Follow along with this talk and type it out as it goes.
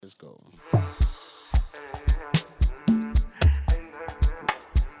Let's go.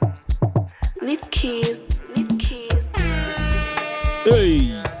 Leaf keys, leaf keys.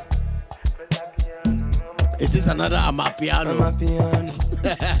 Hey, Is this another Amapiano?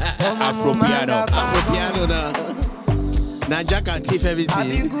 Afro piano. Afro piano now. Naija can thief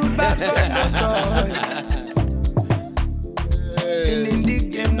everything. In the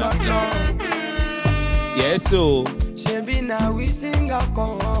game not long. Yes, so Shebi now we sing a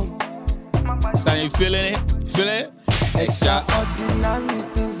come. you feeling it? Feeling it? Extraordinary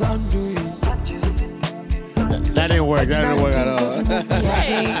things I'm doing. That didn't work. That didn't work at all.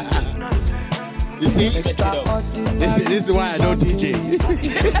 You see? This is why I don't DJ.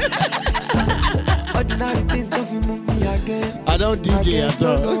 Ordinary things don't feel move me again. I don't DJ at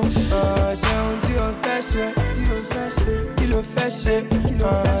all. Ṣé ohun tí o fẹ́ ṣe? Kí ló fẹ́ ṣe?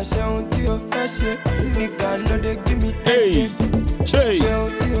 Ṣé ohun tí o fẹ́ ṣe? Nigga no dey give me Hey, headache. Che, Ṣé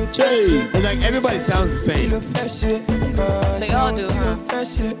ohun tí o fẹ́ Che. ṣe? It's like everybody sounds the Kí same. ló fẹ́ ṣe? They all do, Ṣé ohun tí o huh? fẹ́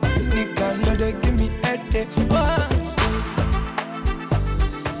ṣe? Nigga no dey give me headache.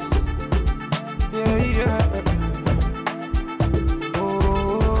 Yeah.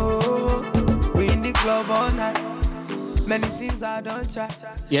 Oh, we in the club all night. Many things I don't try.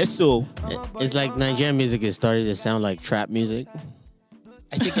 Yes, so It's like Nigerian music is starting to sound like trap music.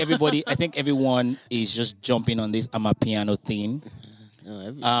 I think everyone is just jumping on this Amapiano thing.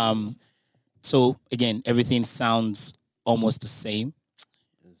 So again, everything sounds almost the same.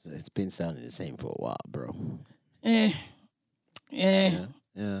 It's been sounding the same for a while, bro. Yeah.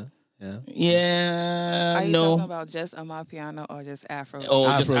 Are you No. talking about just Amapiano or just Afro? Oh,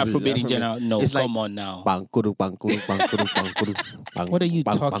 just Afrobeat, Afrobeat in general. No, It's like come on now. Bankuru, bankuru, bankuru, bankuru, bang, What are you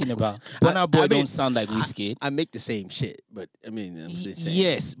bang, talking bang. about? Burna Boy I mean, don't sound like Wizkid. I make the same shit, but I mean, I'm just saying.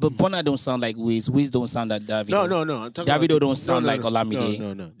 Yes, but Burna don't sound like Wiz. Wiz don't sound like Davido. No. I'm talking Davido about don't sound like Olamide.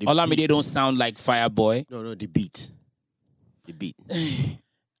 No. The Olamide beat. don't sound like Fireboy. No, the beat. The beat.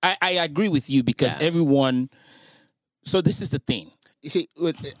 I agree with you because Yeah. everyone. So this is the thing. You see,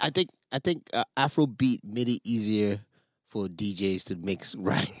 I think Afrobeat made it easier for DJs to mix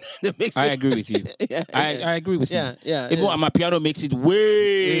right. I agree with you. Yeah, I agree with yeah, you. yeah. Even my piano makes it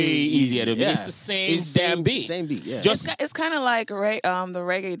way easier to me. Yeah. It's the same It's damn beat. Same beat. Yeah. Just It's kind of like the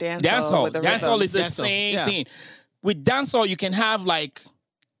reggae dance. dancehall. With the Dancehall rhythm. is the Dancehall, same yeah. thing. With dancehall, you can have like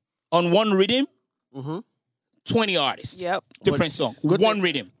on one rhythm, 20 artists. Yep. Different song. Good One thing-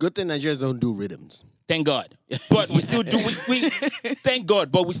 rhythm. Good thing Nigerians don't do rhythms. Thank God. But we still do. We thank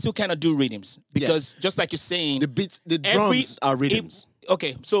God. But we still kind of do rhythms because just like you're saying, The beats, the drums are rhythms.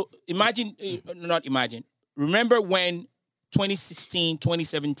 Okay, so imagine, not imagine. Remember when 2016,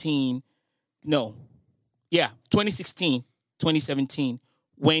 2017, 2016, 2017,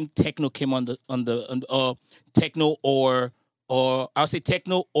 when techno came on the techno or I'll say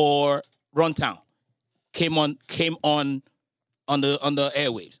techno or Runtown came on the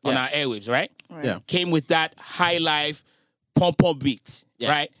airwaves, on our airwaves, right? Right. Yeah. Came with that high life pom beat,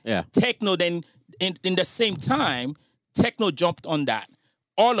 right? Yeah. Techno then in the same time, techno jumped on that.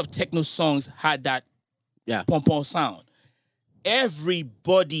 All of techno songs had that Yeah. pom sound.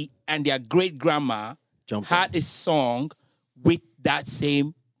 Everybody and their great grandma Jumped had a song with that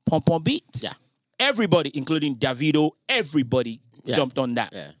same pom beat. Yeah. Everybody, including Davido, everybody jumped on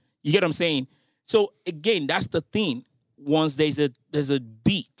that. Yeah. You get what I'm saying? So again, that's the thing. Once there's a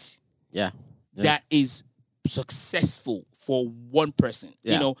beat Yeah. that is successful for one person.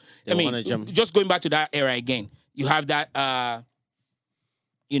 Yeah. You know, They I mean, wanna jump. just going back to that era again, you have that,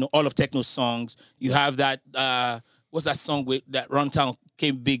 all of techno songs. You have that, what's that song with that Runtown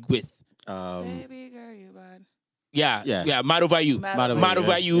came big with? Baby girl, you bad. Yeah, Mad Over You. Mad Mad Over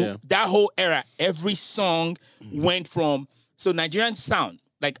Over You, You. yeah. That whole era, every song went from, so Nigerian sound,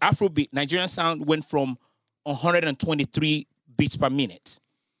 like Afrobeat, Nigerian sound went from 123 beats per minute,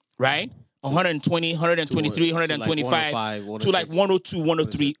 right? 120, 123, 125 to like 102,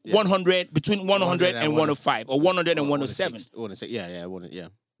 103, 100, between 100 and 105 or 100 and 107.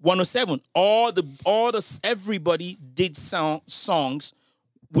 107. Everybody did songs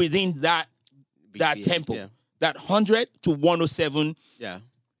within that BPM, tempo. yeah. That 100 to 107, Yeah.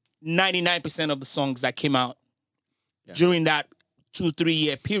 99% of the songs that came out during that 2-3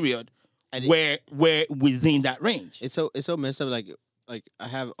 year period And were within that range. It's so messed up. Like I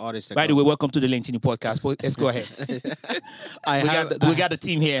have artists. That By the way, welcome to the Lentini podcast. Let's go ahead. We got the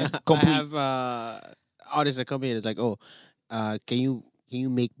team here complete. I have artists that come in. It's like, can you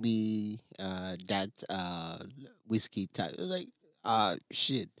make me that whiskey type? It's like,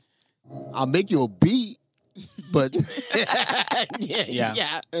 shit. I'll make you a beat, but yeah.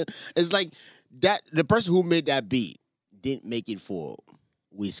 It's like that. The person who made that beat didn't make it for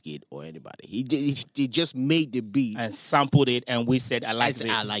Whiskey or anybody. He just made the beat. And sampled it, and we said, I like this.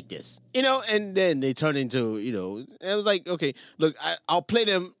 I like this. And then they turn into, and it was like, okay, look, I'll play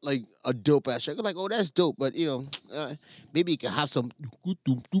them like a dope ass track. I'm like, oh, that's dope, but maybe you can have some. I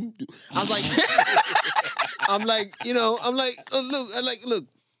was like, I'm like, look,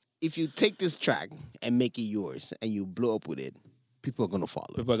 if you take this track and make it yours and you blow up with it, people are gonna follow.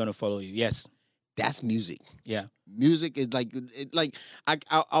 People are gonna follow you. Yes. That's music. Yeah. Music is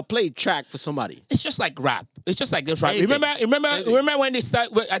I'll play a track for somebody. It's just like rap. It's just like this rap. Remember when they start?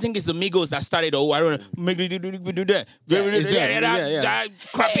 I think it's the Migos that started. Oh, I don't know. Do that. That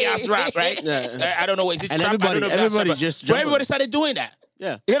crappy ass rap, right? Yeah. I don't know. Is it And trap? I don't know if that's everybody trap, just but jump on everybody it. started doing that.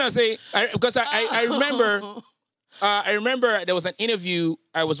 Yeah. You know what I'm saying? Because I remember. I remember there was an interview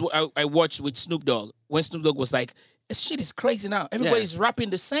I watched with Snoop Dogg when Snoop Dogg was like, "This shit is crazy now. Everybody's rapping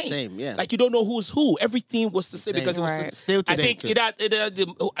the same. Same, yeah. Like you don't know who's who. Everything was the same because it was Right. Still I today, think too.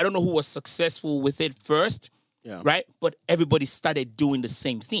 I don't know who was successful with it first, Yeah. right? But everybody started doing the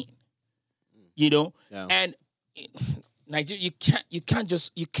same thing, Yeah. And Nigeria,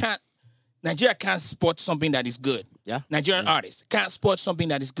 Nigeria can't spot something that is good. Yeah. Nigerian artists can't spot something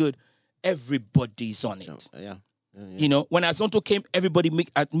that is good. Everybody's on it. Yeah. When Azonto came, everybody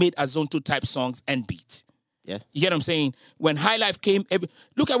made Azonto type songs and beats. Yeah. You get what I'm saying? When High Life came,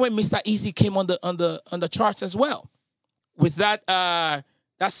 look at when Mr. Easy came on the charts as well. With that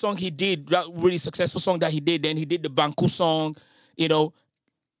song he did, that really successful song that he did. Then he did the Banku song.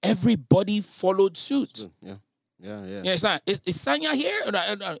 Everybody followed suit. Yeah. You understand? Is Sanya here? Or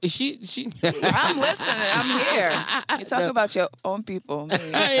no, is she? I'm listening. I'm here. You talk about your own people.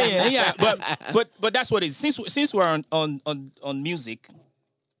 Yeah. But that's what it is. Since we're on music,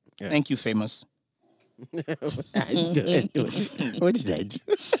 thank you, Famous. What did I do?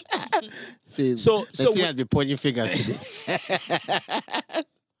 See, So he has been pointing fingers to this.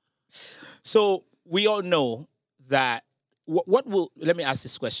 So we all know that. Let me ask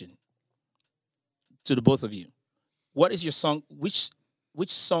this question to the both of you. What is your song? Which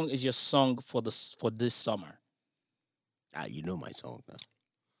song is your song for this summer? You know my song. Huh?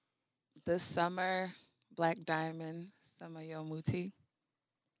 This summer, Black Diamond, Summer Yo Muti.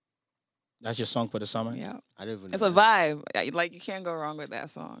 That's your song for the summer? Yeah. I don't even It's know. a vibe. Like, you can't go wrong with that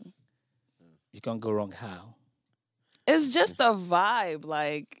song. You can't go wrong. How? It's just a vibe.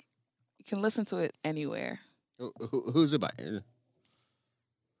 Like, you can listen to it anywhere. Who's it by?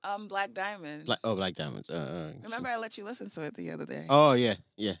 Black Diamond. Black Diamonds. Remember I let you listen to it the other day? Oh yeah,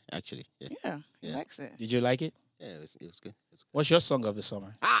 actually, yeah. Yeah, he Yeah. likes it. Did you like it? Yeah, it was good. What's your song of the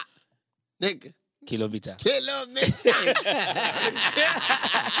summer? Nigga, Kilometer. kilometer.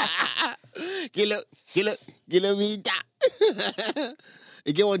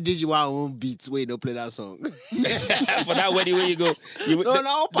 You get one Digi Wow on beats where you don't play that song. For that wedding where you go. One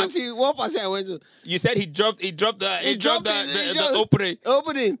party I went to. You said he dropped the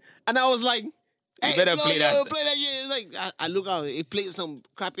opening, and I was like, "Hey, better play that. Play that shit." Like I look out, he played some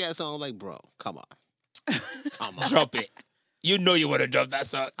crappy ass song. I'm like, bro, come on. Drop it. You know you want to drop that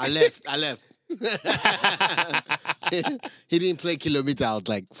song. I left. He didn't play Kilometer. I was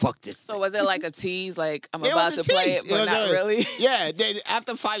like, fuck this. So was it like a tease? Like, I'm It about was to a play tease. it, but was not a- really? Yeah, then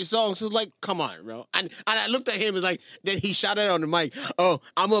after 5 songs, it was like, come on, bro. And I looked at him, it's like, then he shouted on the mic, oh,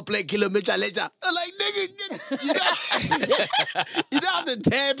 I'm going to play Kilometer later. I'm like, nigga, you don't have to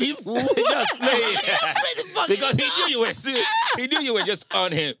tell people. Just play it. Play the fucking Because he song. knew you were just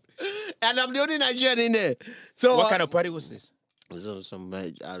on him. And I'm the only Nigerian in there. So What kind of party was this? some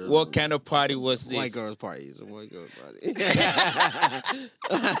I don't know. What kind of party was this? White girls party. Some white girls party.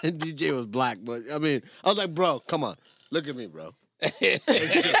 DJ was black, but I mean, I was like, bro, come on. Look at me, bro.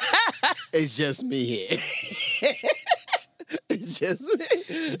 It's just me here. It's just me.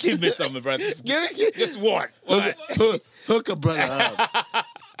 Give me something, brother. Give Just one. Hook a brother up.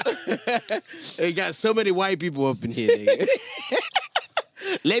 They got so many white people up in here, nigga.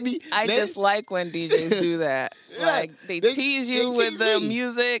 I just like when DJs do that. Yeah, Like, they tease you they with tease the me.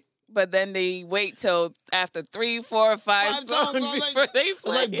 music, but then they wait till after 3, 4, 5 5 songs songs, before they I was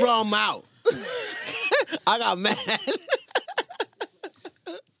play. like, bro, I'm out. I got mad.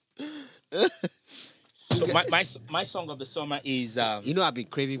 So my song of the summer is You know, I've been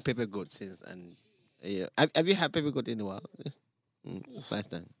craving pepper goat since, and yeah. Have you had pepper goat in a while? It's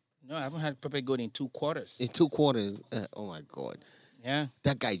last time. no, I haven't had Pepe Good in 2 quarters. In 2 quarters. Oh my god, Yeah.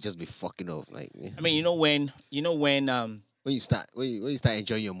 that guy just be fucking off. Like, yeah. I mean, you know when when you start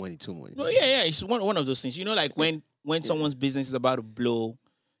enjoying your money too much. well, yeah, it's one of those things. You know, like when someone's business is about to blow,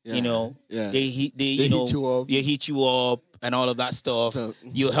 You know, Yeah. they They hit you up. they hit you up and all of that stuff. So-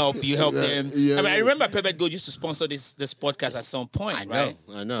 you help them. yeah, I mean, I yeah. remember Pepper Gold used to sponsor this podcast at some point, I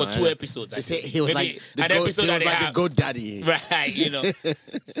right? know. For 2 episodes. I They say think. he was Maybe like the an goat, episode he that was they like the have. goat daddy. Right, you know.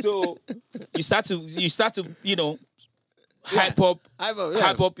 So you start to, you know, hype up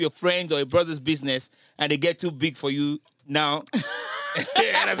hype up your friends or your brother's business, and they get too big for you now.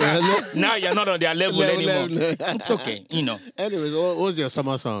 Now you're not on their level anymore. It's okay, you know. Anyways, what was your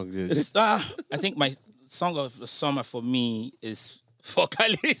summer song? Dude? I think my song of the summer for me is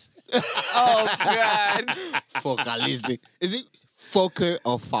Focalist. Oh God. Focalistic. Is it Fokker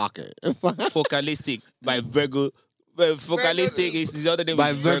or Fokker? Focalistic by Virgo. Well, Focalistic is the other name. By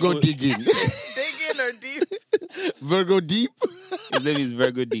is Virgo Digging. Digging or deep? Virgo Deep. His name is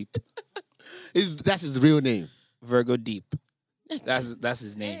Virgo Deep. That's his real name. Virgo Deep. That's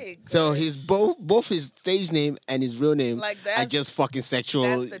his name. Hey, So he's both his stage name and his real name Like, are that's- just fucking sexual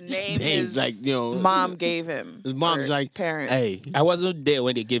that's the name names. his Like, you know, mom gave him. his mom's or like, parents. hey, I wasn't there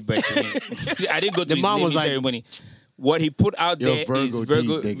when they gave birth to him. I didn't go to The his mom naming was like, ceremony. What he put out Yo, there is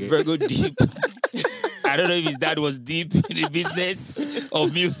Virgo Deep, nigga. Virgo Deep. I don't know if his dad was deep in the business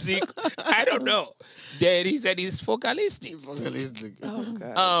of music. I don't know. Then he said he's focalistic. Focalistic. Oh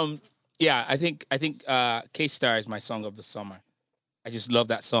God. Yeah, I think K-Star is my song of the summer. I just love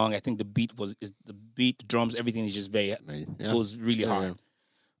that song. I think the beat, the drums, everything is just very Yeah. goes really Yeah,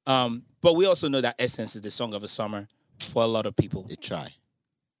 hard. But we also know that Essence is the song of the summer for a lot of people. They try.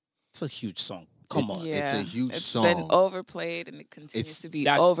 It's a huge song. Come on. Yeah, it's a huge it's song. been overplayed and it continues It's- to be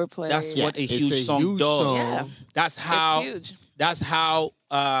That's- overplayed. That's what a It's huge a song huge does. song. Yeah. That's how. It's huge. That's how.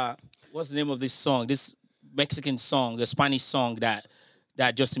 What's the name of this song? This Mexican song, the Spanish song that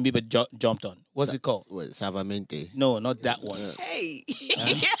Justin Bieber jumped on. What's it called? What, Savamente? No, not that one. Hey.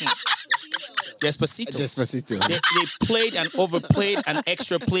 Despacito. Despacito. They played and overplayed and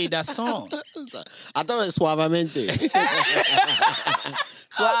extra played that song. I thought it was Suavemente.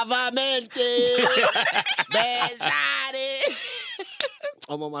 Suavemente. Besare.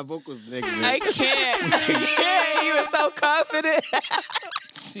 Oh, my vocals negative. I can't. Yeah, he was so confident.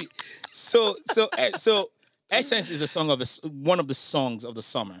 So Essence is a song of one of the songs of the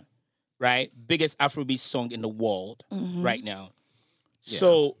summer, right? Biggest Afrobeat song in the world right now.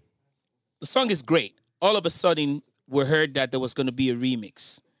 So the song is great. All of a sudden, we heard that there was going to be a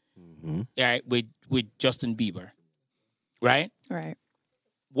remix, right, with Justin Bieber, right? Right.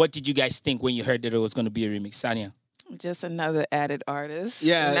 What did you guys think when you heard that there was going to be a remix, Sanya? Just another added artist.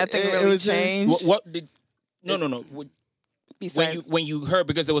 Yeah, Nothing it really was changed. What did? No. Besides, When you heard,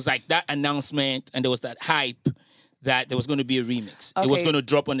 because there was like that announcement and there was that hype that there was going to be a remix. It was Okay. going to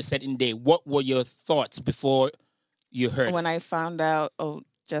drop on a certain day. What were your thoughts before you heard? when I found out,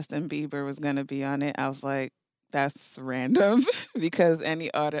 Justin Bieber was going to be on it, I was like, that's random because any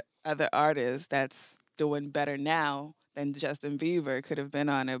other artist that's doing better now than Justin Bieber could have been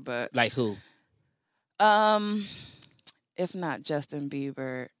on it. But Like who? if not Justin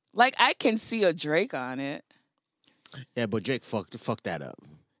Bieber, like I can see a Drake on it. Yeah, but Drake fucked that up.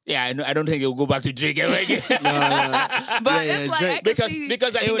 Yeah, I don't think it will go back to Drake ever again. But Yeah, it's like Drake. I can see,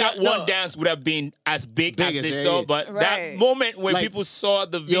 because I think would that have- one no. dance would have been as big as Big they as saw. it. But that Right. moment when Like, people saw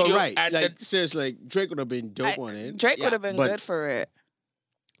the video, You're right. and Like, seriously, like, Drake would have been dope on it. Drake Yeah, would have been but- good for it.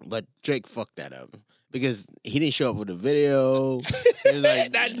 But Drake fucked that up because he didn't show up for the video. He was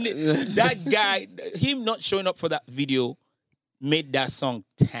like, that guy, him not showing up for that video, made that song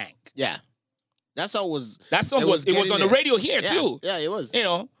tank. yeah, that song was. That song It was was on the getting radio here Yeah, too. yeah, it was. You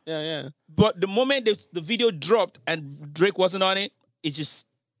know, Yeah. but the moment the video dropped and Drake wasn't on it, it just,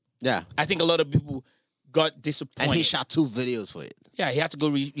 I think a lot of people got disappointed. And he shot 2 videos for it. Yeah, he had to go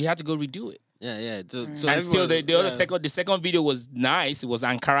redo it. Yeah. So And still, everyone- the other yeah. the second video was nice. It was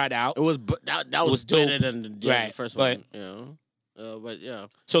Ankara'd out. It was that was dope. better than the Right, first but- one. You know, but yeah,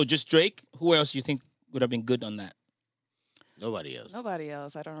 So just Drake. Who else you think would have been good on that? nobody else. Nobody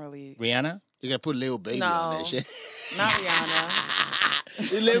else. I don't really. Rihanna. You gotta put Lil Baby No. on that shit. Not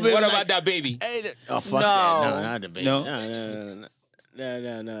Rihanna. Lil Baby What like, about that baby? Hey, oh fuck No. that! No, not the baby. No? No.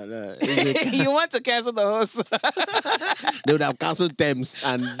 You want to cancel the whole song. They would have canceled Thames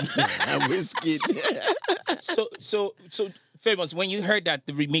and Whiskey. So famous. When you heard that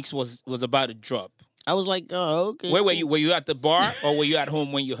the remix was about to drop, I was like, oh, okay. where were you? Were you at the bar or were you at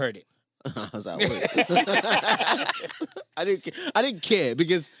home when you heard it? I was at work. I didn't care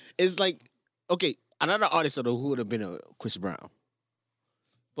because it's like, okay, another artist who would have been Chris Brown.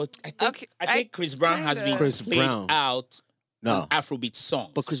 But I think Okay, I think Chris Brown has been kinda- Chris played Brown. out No, on Afrobeat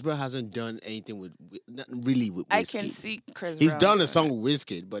songs. but Chris Brown hasn't done anything with nothing really with I Wizkid. can see Chris He's Brown done a doing song with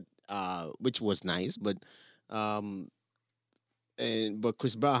Wizkid, but which was nice, but but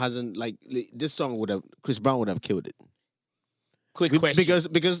Chris Brown hasn't this song Chris Brown would have killed it. Quick question.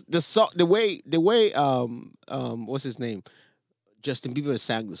 Because the song the way what's his name? Justin Bieber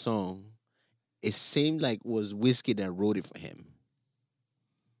sang the song, it seemed like it was Whiskey that wrote it for him.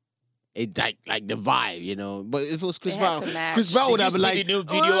 It like the vibe, you know. But if it was Chris Brown, Chris Brown would have been like the new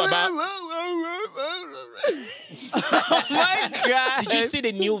video about. Oh my God! Did you see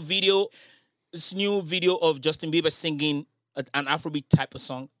the new video? This new video of Justin Bieber singing an Afrobeat type of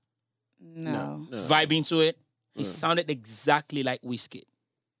song, No. vibing to it. He sounded exactly like Wizkid.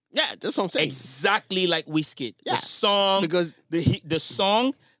 Yeah, that's what I'm saying. Exactly like Wizkid. Yeah, The song, because the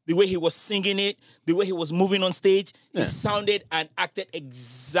song, the way he was singing it, the way he was moving on stage, he sounded and acted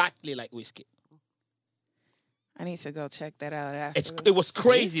exactly like Wizkid. I need to go check that out after. It was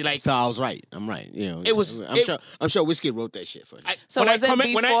crazy. Like, so I was right. I'm right. You know, It was- I'm sure Whiskey wrote that shit for him. So was it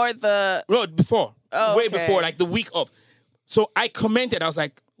before the? before, Oh, way okay. before, like the week of. So I commented. I was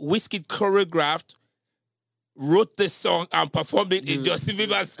like, Wizkid choreographed, wrote this song, and performed it in Justin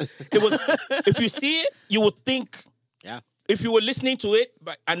Bieber's. It was. If you see it, you would think. Yeah. If you were listening to it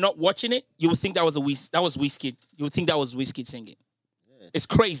and not watching it, you would think that was Wizkid. You would think that was Wizkid singing. It's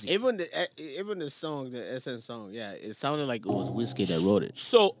crazy. Even the song, the Essence song, yeah, it sounded like it was Whiskey that wrote it.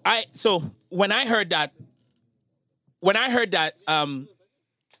 So when I heard that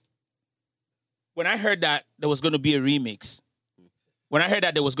there was going to be a remix,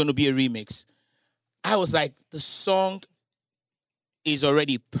 I was like, the song is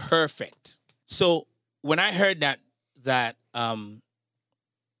already perfect. So when I heard that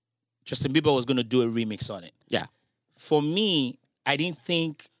Justin Bieber was going to do a remix on it, Yeah. for me, I didn't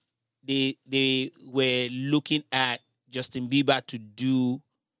think they were looking at Justin Bieber to do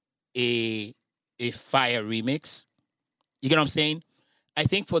a fire remix. You get what I'm saying? I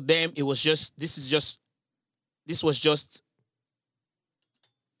think for them it was just this was just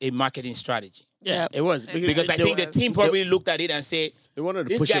a marketing strategy. Yeah, it was. Because I think the team probably looked at it and said, they wanted to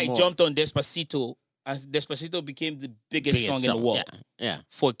this push guy it more. jumped on Despacito, and Despacito became the biggest song in the world Yeah.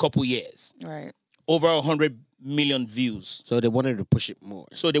 for a couple years. Right. Over 100 million views. So they wanted to push it more.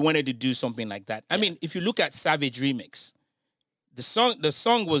 So they wanted to do something like that. I mean, if you look at Savage remix, the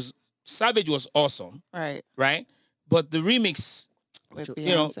song was Savage was awesome, right? But the remix, With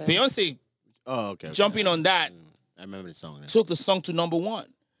Beyonce Okay. jumping on that I remember the song now. took the song to number one.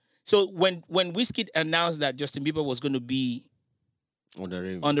 So when Wizkid announced that Justin Bieber was going to be on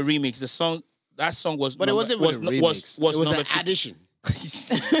the remix, that song was but it wasn't even a remix. was it was number an 50. addition.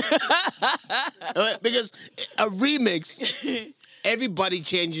 Because a remix, everybody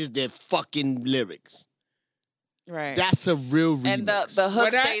changes their fucking lyrics. Right. That's a real remix. And the hook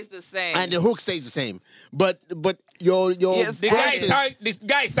stays the same. And the hook stays the same. But your Yes, verses- This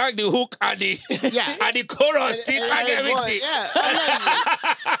guy sang the hook and the Yeah. and the chorus. He sang everything. Yeah,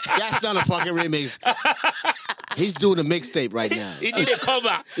 that's not a fucking remix. He's doing a mixtape right now. He did a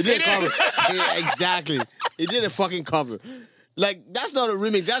cover. He did a cover. Yeah, exactly. He did a fucking cover. Like, that's not a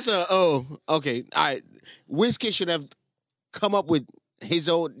remix. That's okay. All right. Wizkid should have come up with his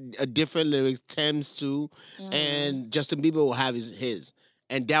own different lyrics, Thames too, and Justin Bieber will have his.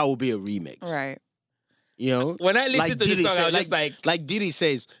 And that will be a remix. Right. You know? When I listened to this song, I was just like Diddy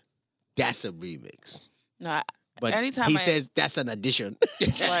says, that's a remix. No, But anytime he says that's an addition.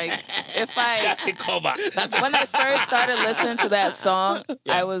 like if I that's a cover. when I first started listening to that song,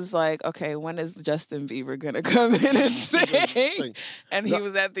 I was like, okay, when is Justin Bieber gonna come in and sing? And he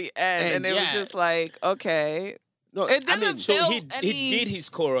was at the end, and it was just like, okay. No, It didn't So feel he any... did his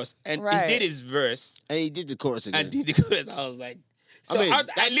chorus and Right. he did his verse and he did the chorus again. and did the chorus. I was like, so I mean, I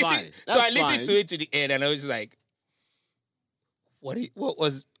that's listened. fine. So I That's listened fine. to it to the end, and I was just like, what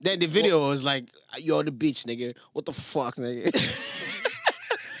was? Then the video was like, you're on the beach, nigga. What the fuck, nigga?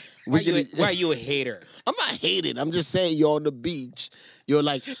 Why are you a hater? I'm not hating. I'm just saying you're on the beach. You're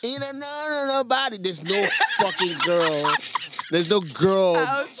like, you don't know nobody. There's no fucking girl. There's no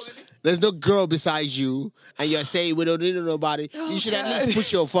girl. There's no girl besides you. And you're saying we don't need nobody. You should at least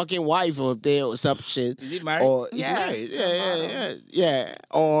push your fucking wife up there or some shit. Is he married? Or he's Yeah, married. he's a Yeah.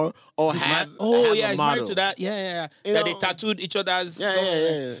 Or have Oh have yeah, a he's model. married to that. Yeah. You That they know- tattooed each other's.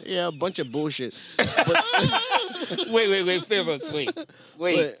 Yeah, a bunch of bullshit. But, Wait, famous. Wait.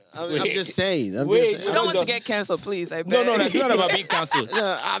 but I'm just saying. I'm Wait, just I saying. don't want to get canceled, please. I beg. No, that's not about being cancelled.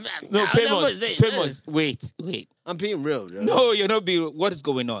 No, famous. Wait. I'm being real. Bro. No, you're not being. What is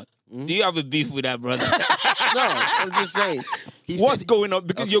going on? Do you have a beef with that brother? No, I'm just saying. What's going on?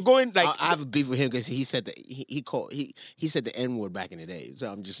 Because you're going like I have a beef with him because he said he said the N word back in the day. So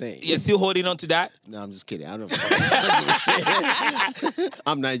I'm just saying. you're still holding on to that. No, I'm just kidding. I don't know.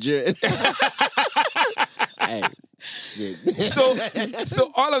 I'm Nigerian. Hey, Shit.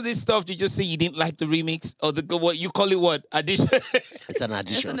 So all of this stuff, you just say you didn't like the remix or the what you call it what addition? It's an It's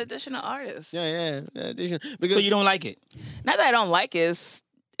addition. an additional artist. Yeah, addition. Because So you don't like it? Not that I don't like it.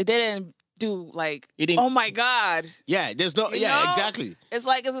 It didn't do like. It didn't- Oh my God! yeah, there's no. You Yeah, know? exactly. It's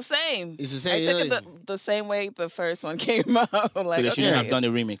like it's the same. It's the same, I took yeah. it the same way the first one came out. Like, So they shouldn't okay. have done the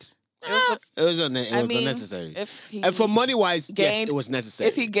remix. It was It was I mean, unnecessary. if he And for money wise, yes, gained- it was necessary.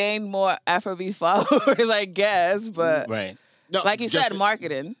 if he gained more Afrobeat followers, I guess. But Right. No, like you just- said,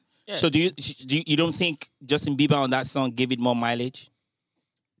 marketing. Yeah. So do you don't think Justin Bieber on that song gave it more mileage?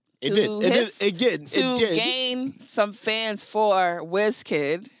 it to did. It did. To It did. gain some fans for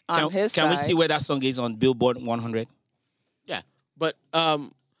Wizkid on his Can we side. see where that song is on Billboard 100? Yeah, but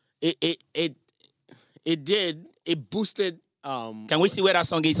it did. It boosted. Can we see where that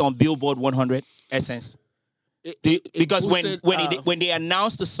song is on Billboard 100? Essence. It Because boosted, when they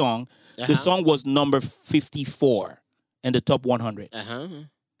announced the song, Uh-huh. the song was number 54 in the top 100.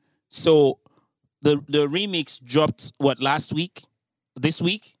 So the remix dropped last week? This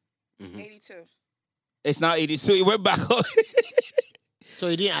week? 82. It's now 80. So it went back up. So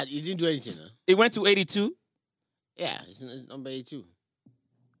it didn't do anything. Huh? It went to 82. Yeah, it's number 82.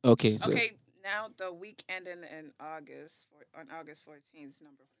 Okay. So Okay, now the week ending in August, on August 14th,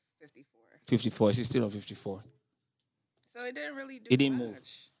 number 54. 54. It's still on 54. So it didn't really do It didn't much. move.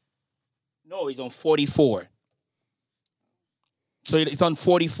 No, it's on 44. So it's on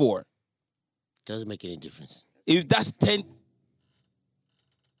 44. Doesn't make any difference. If that's 10,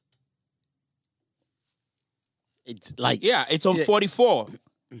 It's like yeah, it's on Yeah. 44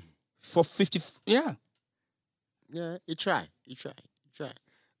 for 50. Yeah, yeah, you try.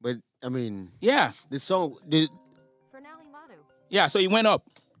 But I mean, yeah, the song, yeah. So it went up.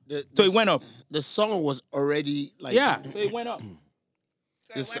 So it went up. The song was already like Yeah, so it went up So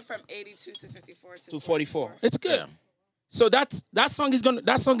This- it went from 82 to 54 to 44. It's good. Yeah. So that song is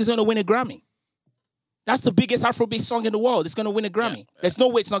gonna win a Grammy. That's the biggest Afrobeat song in the world. It's gonna win a Grammy. There's no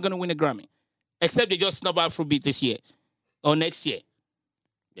way it's not gonna win a Grammy, except they just snub Afrobeat this year or next year.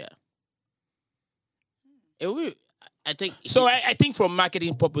 Yeah. It will. I think So I think for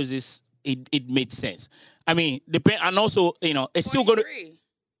marketing purposes, it made sense. I mean, and also it's still gonna. 43.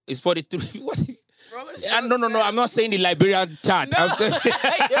 It's 43. What? Rolling No. I'm not saying the Liberian chart. No.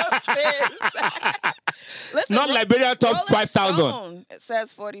 Listen, Not Liberian top Rolling 5,000. Stone, it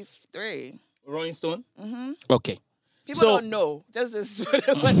says 43. Rolling Stone. Mm-hmm. Okay. People So- don't know. Just this.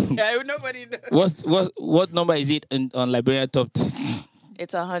 Nobody knows. What number is it on Liberian top?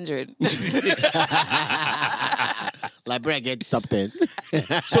 It's 100. Liberia get top 10.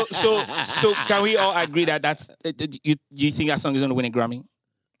 so can we all agree that that's you think that song is gonna win a Grammy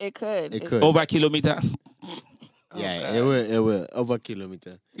It could. It could. over Kilometer? Yeah, it will over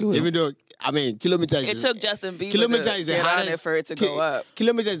Kilometer. will. Even though Kilometer is It took Justin Bieber Kilometer to is the get on hottest it for it to go up.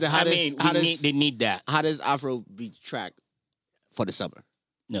 Kilometer is the I hottest mean, they need that. hottest Afrobeat track for the summer.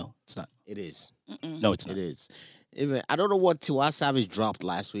 No, it's not. It is. No, it's not. It is. Even I don't know what Tiwa Savage dropped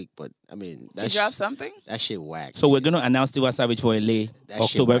last week, but I mean Did you drop something? that shit whack. So we're gonna announce Tiwa Savage for LA That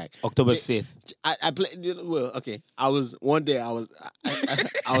shit whack. October J- 5th. I played. Well, okay. I was one day. I was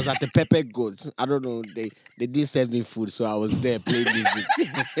at the Pepper Goats. I don't know. They didn't serve me food, so I was there playing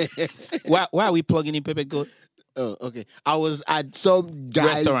music. Why are we plugging in Pepe Goat? Oh, okay. I was at some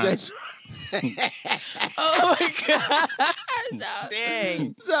guy's Restaurant. Oh my God.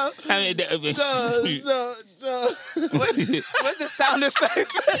 Dang. So, I mean, What's the sound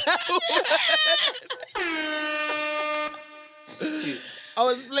effect? I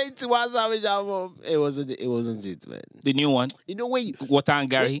was playing Tiwa Savage album. It wasn't it, man. the new one, You know when you Water and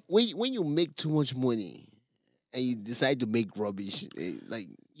Gary. when you make too much money and you decide to make rubbish, like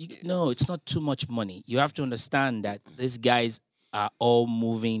No, it's not too much money. You have to understand that these guys are all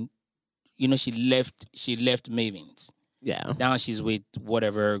moving. She left Mavens. yeah. Now she's with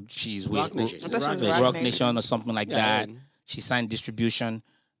whatever she's with. Rock Nation. I thought she was Rock, Rock Nation Nation. or something like Yeah. that. She signed distribution.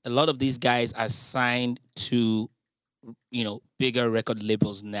 A lot of these guys are signed to, bigger record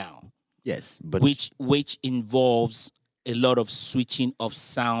labels now, Yes, but which involves a lot of switching of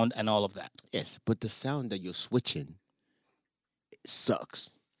sound and all of that. yes, but the sound that you're switching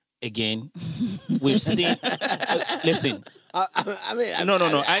sucks. Again, we've seen. Listen, I mean, no.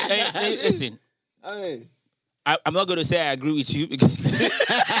 Listen. I mean, I'm not going to say I agree with you because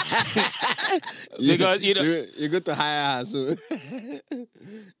because you're good to hire her. So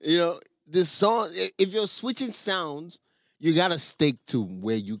the song. If you're switching sounds, you gotta stick to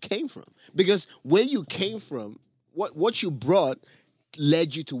where you came from, because where you came from, what you brought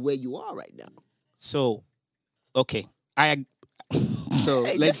led you to where you are right now. so okay. So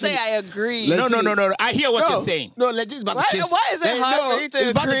Hey, let's just say see. I agree. Let's No. I hear what you're saying. No, let's just about Why- to kiss. why is it hard no, for you to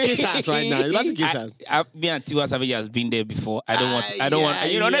it's about to agree? kiss ass right now. It's about to kiss ass. Me and Tiwa Savage has been there before. I don't want. To, I don't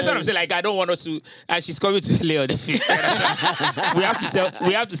want. You know, that's what I'm saying. Like, I don't want us to. And she's coming to LA on the 5th. We have to sell.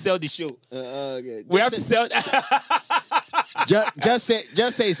 We have to sell the show. Okay. We have to sell. Just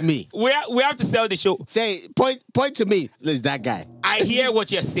say it's me. We have to sell the show. Say point to me. It's that guy. I hear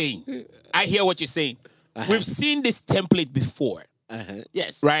what you're saying. I hear what you're saying. We've seen this template before,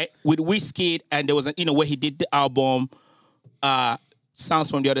 Yes. right? With Wizkid, and there was where he did the album, Sounds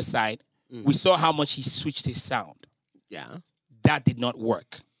from the Other Side. We saw how much he switched his sound. Yeah. That did not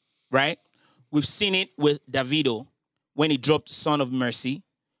work, right? We've seen it with Davido when he dropped Son of Mercy,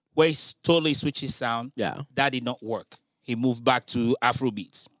 where he totally switched his sound. Yeah. That did not work. He moved back to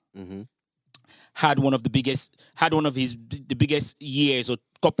Afrobeats. Had one of the biggest years or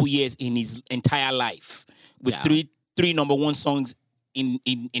couple years in his entire life with three number one songs in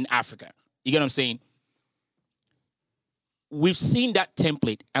Africa. You get what I'm saying? We've seen that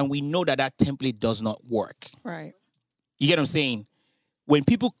template and we know that template does not work. Right. You get what I'm saying? When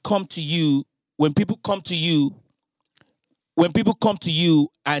people come to you and when people come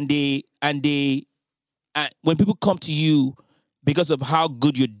to you because of how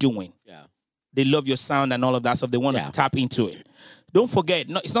good you're doing, they love your sound and all of that stuff. They want to tap into it. Don't forget,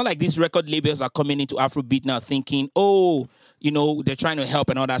 it's not like these record labels are coming into Afrobeat now thinking, they're trying to help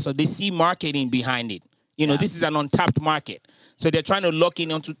and all that. So they see marketing behind it. This is an untapped market. So they're trying to lock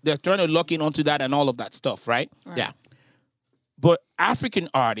in onto that and all of that stuff, right? Yeah. But African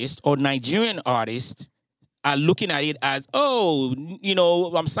artists or Nigerian artists are looking at it as,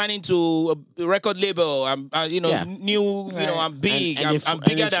 I'm signing to a record label. I'm, new, Right. I'm big. And I'm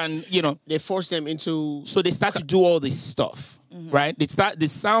bigger than, They force them into. So they start to do all this stuff, right? The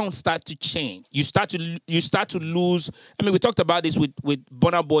sound start to change. You start to lose. I mean, we talked about this with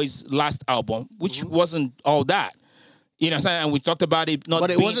Burna Boy's last album, which wasn't all that. You know what I'm saying? And we talked about it not But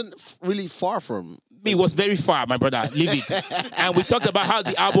it being, wasn't really far from. it was very far, my brother. Leave it. And we talked about how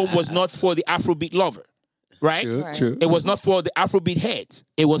the album was not for the Afrobeat lover. Right? True. It was not for the Afrobeat heads.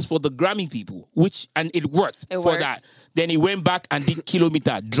 It was for the Grammy people, and it worked that. Then he went back and did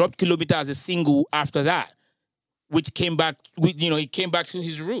Kilometer, dropped Kilometer as a single after that, which came back, he came back to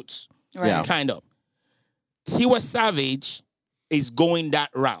his roots, kind of. Tiwa Savage is going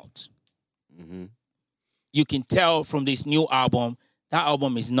that route. You can tell from this new album, that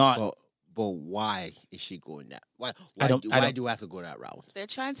album is not. But why is she going that? Why do I have to go that route? They're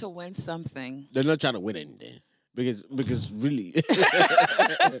trying to win something. They're not trying to win anything. Because really,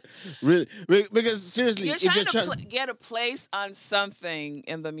 because seriously, You're trying to get a place on something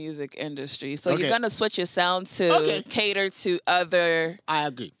in the music industry. So you're going to switch your sound to cater to other I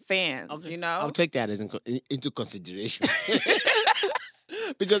agree. fans, I'll take that as into consideration.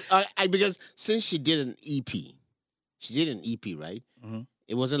 because since she did an EP, right?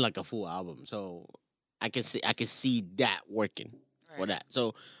 It wasn't like a full album, so I can see that working for that.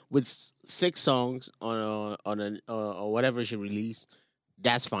 So with 6 songs on or whatever she released,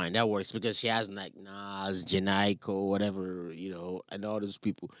 that's fine. That works because she has like Nas, Janaiko, whatever, and all those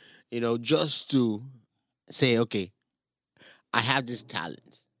people, just to say, okay, I have this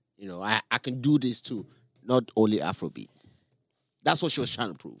talent. I can do this too, not only Afrobeat. That's what she was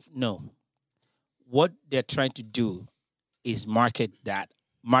trying to prove. No. What they're trying to do is market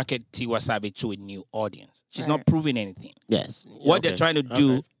Tiwa Savage to a new audience. She's not proving anything. Yes. What they're trying to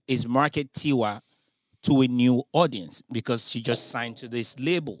do is market Tiwa to a new audience because she just signed to these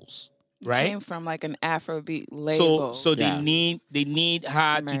labels, right? Came from like an Afrobeat label. So they need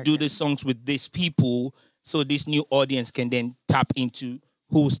her to do the songs with these people so this new audience can then tap into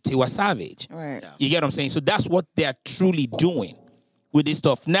who's Tiwa Savage. Right. You get what I'm saying? So that's what they're truly doing with this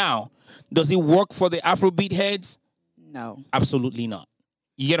stuff. Now, does it work for the Afrobeat heads? No. Absolutely not.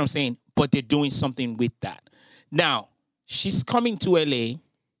 You get what I'm saying? But they're doing something with that. Now, she's coming to LA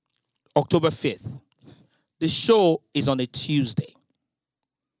October 5th. The show is on a Tuesday.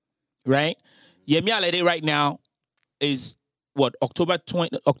 Right? Yemi Alade right now is September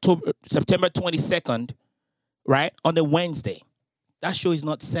 22nd, right? On a Wednesday. That show is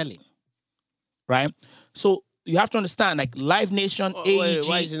not selling. Right? So you have to understand, like Live Nation, AEG.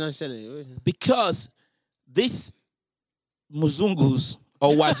 Why is it not selling? Because this Muzungus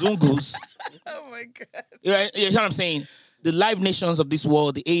or Wazungus. Oh my God. You know what I'm saying? The Live Nations of this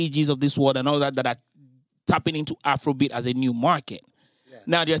world, the AEGs of this world, and all that are tapping into Afrobeat as a new market. Yeah.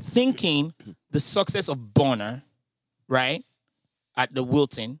 Now they're thinking the success of Burna, right, at the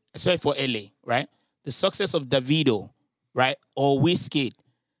Wilton, especially for LA, right? The success of Davido, right, or Wizkid,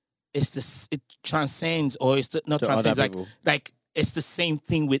 it transcends, or it's not transcends, like it's the same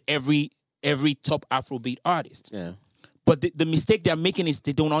thing with every top Afrobeat artist. Yeah. But the mistake they're making is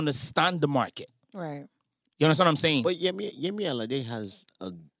they don't understand the market. Right. You understand what I'm saying? But Yemi Alade has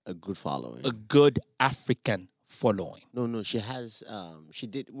a good following. A good African following. No, she has. She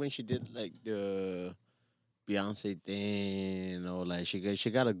did like the Beyonce thing, or like she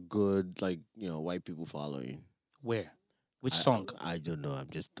got a good like white people following. Where? Which song? I don't know. I'm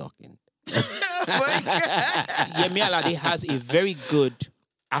just talking. Yemi Alade has a very good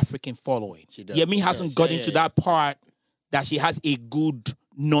African following. She does. Yemi hasn't got into that part that she has a good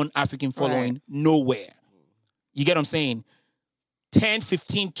non-African following nowhere. You get what I'm saying? 10,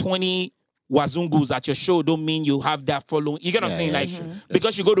 15, 20 Wazungus at your show don't mean you have that following. You get what I'm saying? Like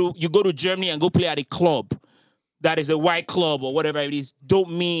because you go to Germany and go play at a club that is a white club or whatever it is,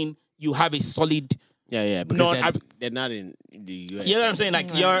 don't mean you have a solid because they're not in the US. You know what I'm saying?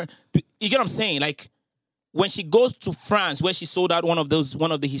 Like you get what I'm saying? Like when she goes to France, where she sold out one of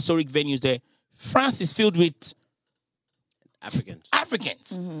the historic venues there, France is filled with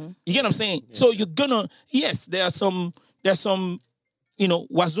Africans. You get what I'm saying? Yeah. So you're gonna there's some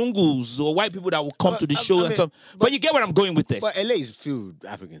Wazungus or white people that will come to the show and stuff. But you get where I'm going with this. But LA is filled with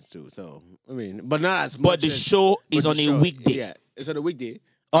Africans too. So but not as much. But the show is on a weekday. Yeah, it's on a weekday.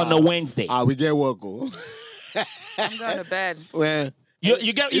 On a Wednesday. We get work. I'm going to bed. Well,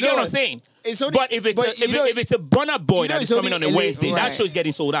 you get what I'm saying? But if it's a Burna Boy that is coming on a Wednesday, that show is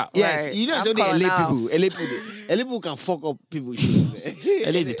getting sold out. Yes, it's only LA people. LA people can fuck up people.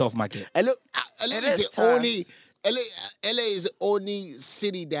 LA is a tough market. LA is the only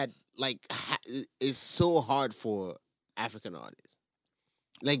city that is so hard for African artists.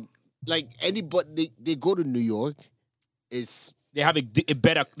 Like anybody, they go to New York, they have a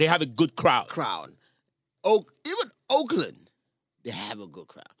good crowd. Even Oakland, they have a good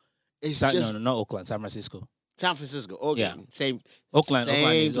crowd. It's not Oakland, San Francisco. San Francisco, okay. Yeah. Same. Oakland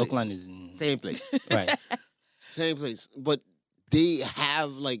is same place. Right. Same place. But they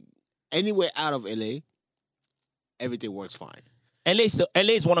have anywhere out of LA, everything works fine. LA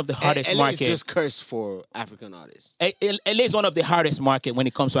is one of the hardest markets. LA is just cursed for African artists. LA is one of the hardest market when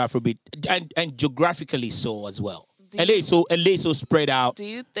it comes to Afrobeat, and geographically so as well. LA is so spread out. Do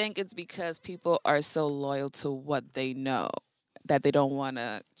you think it's because people are so loyal to what they know that they don't want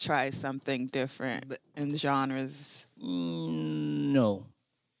to try something different in genres? No.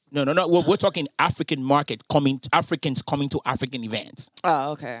 We're talking African market Africans coming to African events.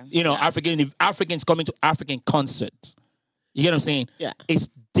 Oh, okay. Africans coming to African concerts. You get what I'm saying? Yeah. It's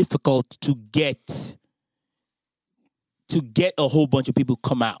difficult to get a whole bunch of people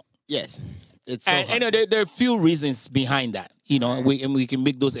come out. Yes. It's there are a few reasons behind that. We can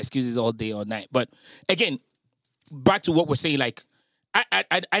make those excuses all day or night. But again, back to what we're saying,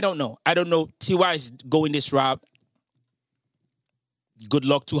 I don't know. Tiwa is going this route. Good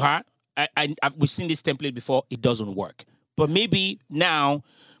luck to her. We've seen this template before. It doesn't work. But maybe now,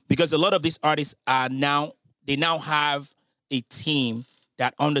 because a lot of these artists they now have a team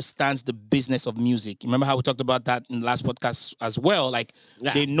that understands the business of music. Remember how we talked about that in the last podcast as well?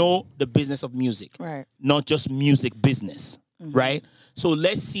 They know the business of music, right? Not just music business, right? So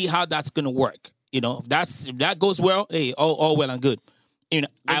let's see how that's gonna work. If that goes well, hey, all well and good.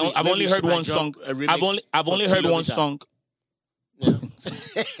 I've only heard one song. I've only heard one song. Yeah.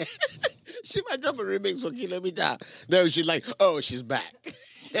 She might drop a remix for Kilometer. No, she's like, she's back.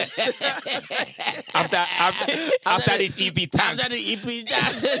 after this EP tanks. After the EP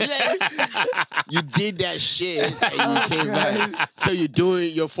tanks. You did that shit and you came back. So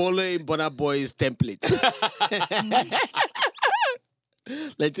you're following Burna Boy's template.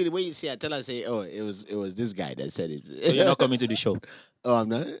 Like the way you say, I tell her, say, it was this guy that said it. So you're not coming to the show? Oh, I'm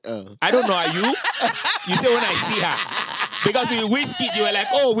not? Oh. I don't know, are you? You say when I see her. Because with Whiskey, you were like,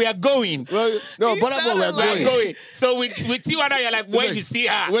 we are going. Well, no, Burna Boy, we're going. So with Tiwana, you're like, when you see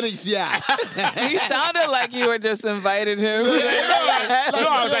her? When you see her? You sounded like you were just invited him.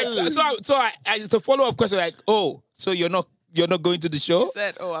 I was like, so it's a follow-up question, like, so you're not going to the show? He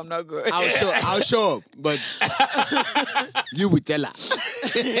said, I'm not going. I'll show up, but you will tell her.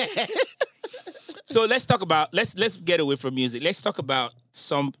 So let's talk about let's get away from music. Let's talk about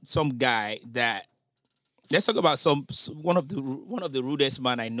some guy that. Let's talk about one of the rudest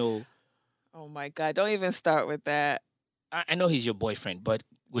man I know. Oh my God! Don't even start with that. I know he's your boyfriend, but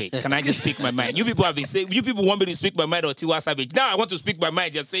wait, can I just speak my mind? You people have been saying, you people want me to speak my mind or Tiwa Savage. Now I want to speak my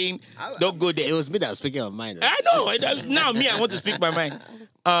mind. You're saying don't go there. It was me that was speaking my mind. Right? I know. Now me, I want to speak my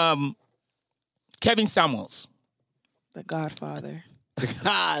mind. Kevin Samuels, the Godfather.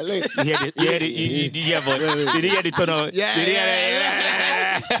 Look. Did you hear the tone of? Yeah.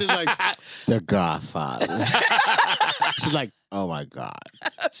 She's like, the Godfather. She's like, oh my God.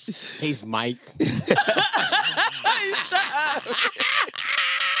 He's Mike. Shut up.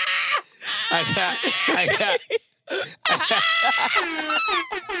 I got.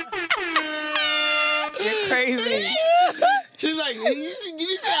 You're crazy. She's like, you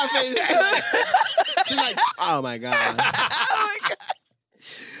see her face? She's like, oh my God. Oh my God.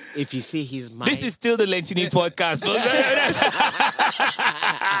 If you see he's Mike. This is still the Lentini podcast, folks.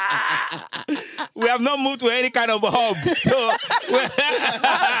 We have not moved to any kind of a hub.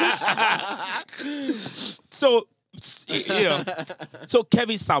 So, you know, so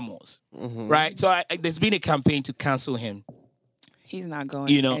Kevin Samuels, right? So there's been a campaign to cancel him. He's not going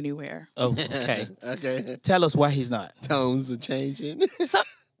anywhere. Oh, okay. Okay. Tell us why he's not. Tones are changing. So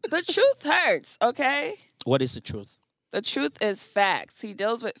the truth hurts, okay? What is the truth? The truth is facts. He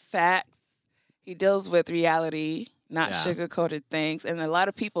deals with facts. He deals with reality, not sugar-coated things. And a lot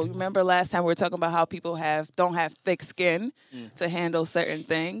of people, remember last time we were talking about how people don't have thick skin to handle certain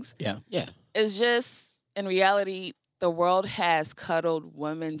things? Yeah. Yeah. It's just, in reality, the world has cuddled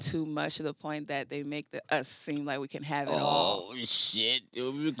women too much to the point that they make us seem like we can have it all. Oh, shit.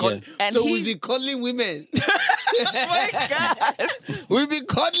 We've been cuddling women. Oh, my God. We've been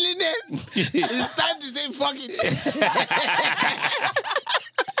cuddling them. It's time to say fuck it.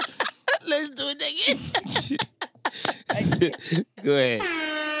 Let's do it again. Go ahead.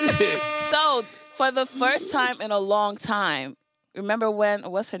 So, for the first time in a long time, remember when,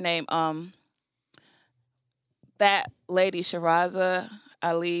 what's her name? That lady, Shiraza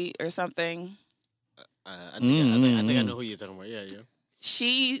Ali or something. I think I know who you're talking about. Yeah.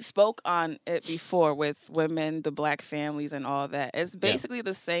 She spoke on it before with women, the black families, and all that. It's basically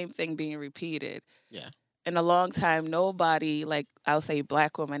the same thing being repeated. Yeah. In a long time, nobody, like I'll say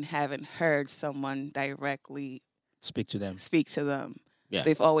black women, haven't heard someone directly Speak to them. Yeah.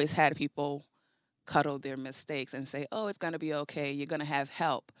 They've always had people cuddle their mistakes and say, oh, it's going to be okay. You're going to have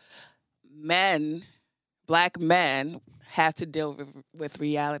help. Black men have to deal with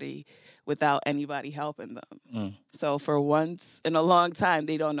reality without anybody helping them. So for once in a long time,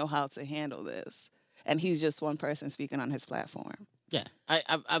 they don't know how to handle this. And he's just one person speaking on his platform. Yeah.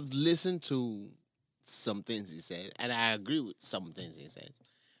 I've listened to some things he said, and I agree with some things he said.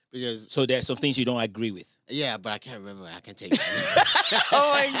 Because So there's some things you don't agree with. yeah, but I can't remember. I can take it.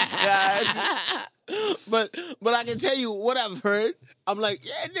 Oh my God. But I can tell you what I've heard. I'm like,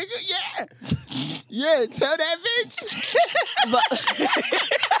 yeah, nigga, yeah. Yeah, tell that bitch.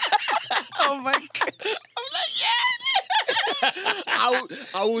 Oh my God. I'm like, yeah.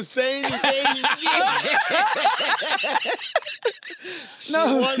 I was saying the same shit. She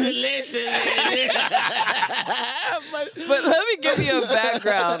wasn't listening. But let me give you a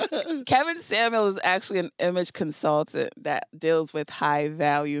background. Kevin Samuel is actually an image consultant that deals with high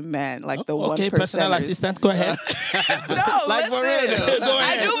value men, like the 1%. Okay, personal assistant, go ahead. No, Like, for real, listen. though. Go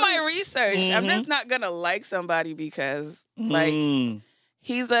ahead. I do my research. I'm just not gonna like somebody because like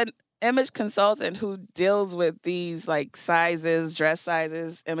he's an image consultant who deals with these like sizes, dress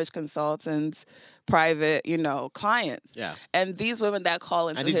sizes, image consultants, private, clients. Yeah. And these women that call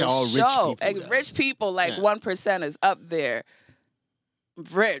into And these his are all rich show, people, like though. rich people, like Yeah. 1% is up there.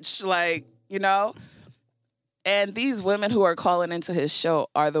 Rich, And these women who are calling into his show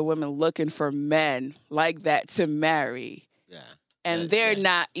are the women looking for men like that to marry. Yeah. And they're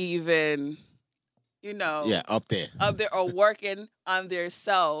not even, Yeah, up there. or working on their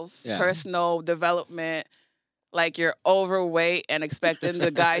Yeah. personal development. Like you're overweight and expecting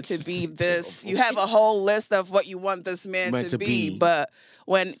the guy to be this. You have a whole list of what you want this man Meant to to be. be. But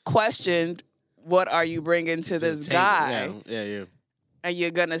when questioned, what are you bringing to this Table. guy? Yeah. And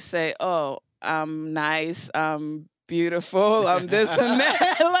you're going to say, oh, I'm nice, I'm beautiful, I'm this and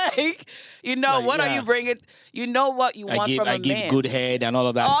that. What are you bringing? You know what you want from a man. I give good head and all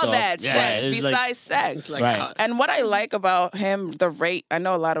of that all stuff. that Yeah, sex, it's besides sex. It's like, Right. And what I like about him, the rate, I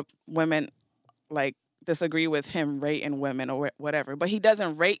know a lot of women disagree with him rating women or whatever, but he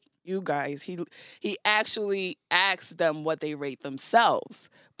doesn't rate you guys. He actually asks them what they rate themselves,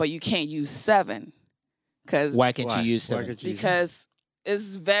 but you can't use 7. Why can't Why? you use Why 7? can't you use Because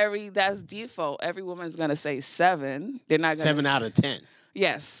that's default. Every woman's gonna say 7. They're not gonna 7 out of 10.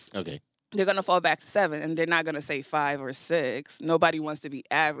 Yes. Okay. They're gonna fall back to 7, and they're not gonna say 5 or 6. Nobody wants to be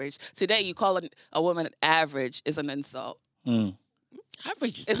average. Today, you call a woman average is an insult.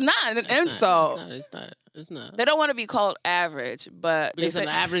 Average is It's not an insult. It's not. They don't want to be called average, but they Because say, an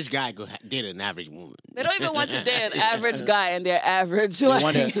average guy date an average woman. they don't even want to date an average guy, and they're average.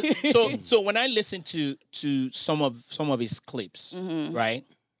 So when I listen to some of his clips, right?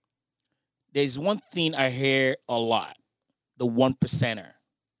 There's one thing I hear a lot: the 1%er.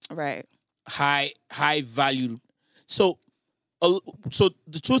 Right. high valued. So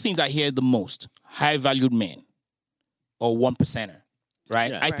the two things I hear the most: high valued men or 1%er.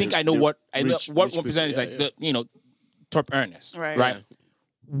 Right. Yeah. I think Right. I know what I know Rich- what rich 1% is people, like. yeah. The top earners. Right. Right.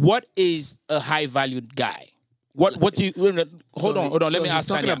 What is a high valued guy? What do you hold on? Let So me he's ask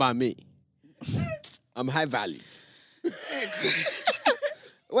talking Sanya. about me. I'm high value.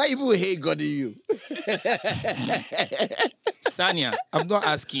 Why people hate God in you? Sanya, I'm not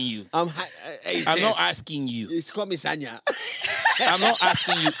asking you. I'm high. I'm not asking you. It's called me Sanya. I'm not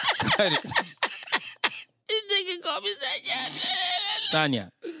asking you. This nigga called me Sanya. Sanya.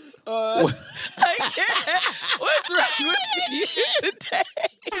 What's wrong with you today?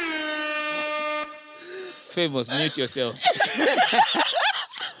 Famous, mute yourself.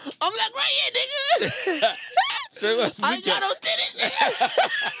 I'm like, right here, nigga. Famous, I mute ain't got no titties, nigga.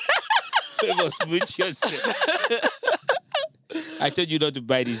 Famous, mute yourself. I told you not to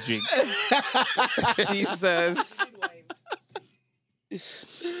buy this drink. Jesus.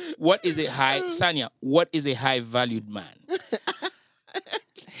 What is a high, Sanya? What is a high valued man?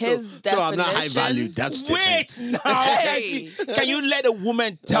 His definition. So I'm not high valued. That's Wait, now. Hey. Can you let a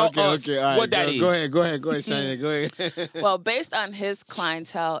woman tell us all right, what that is? Go ahead, Sanya. Go ahead. Well, based on his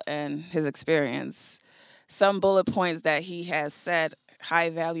clientele and his experience, some bullet points that he has said: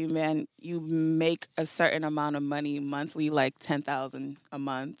 high value men, you make a certain amount of money monthly, like $10,000 a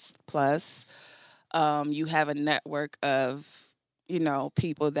month plus. You have a network of,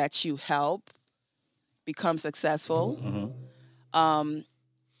 people that you help become successful.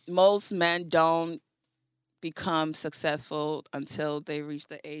 Most men don't become successful until they reach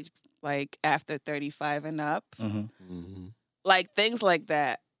the age like after 35 and up. Like things like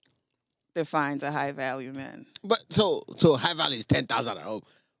that defines a high value man. But so high value is 10,000 at home.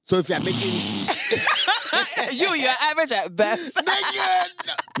 So if you're making You're average at best. nigga,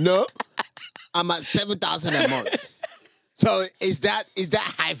 no, I'm at 7,000 a month. So is that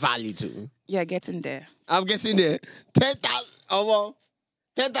high value too? Yeah, get in there. I'm guessing there 10,000. Oh well,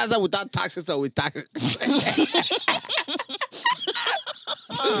 10,000 without taxes or with taxes.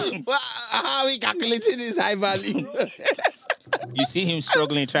 Well, how are we calculating this high value? You see him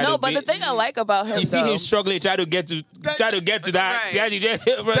struggling, trying to. No, but the thing I like about him, you see him struggling, trying to get to that. Right.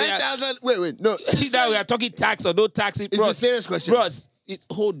 10,000. Wait, no. See that we are talking tax or no taxes. It's a serious question. Bros,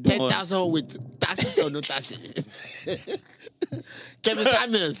 hold on. 10,000 with taxes or no taxes? Kevin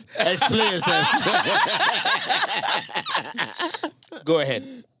Samuels, explain yourself. Go ahead.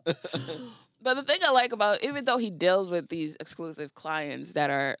 But the thing I like about, even though he deals with these exclusive clients that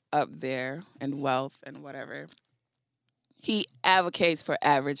are up there in wealth and whatever, he advocates for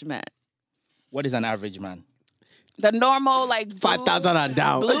average men. What is an average man? The normal, like, 5,000 and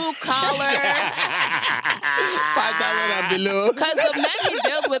down. blue collar. 5,000 and below. Because the men he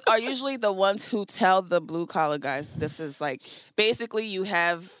deals with are usually the ones who tell the blue collar guys, this is like, basically you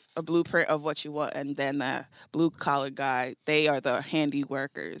have a blueprint of what you want, and then the blue collar guy, they are the handy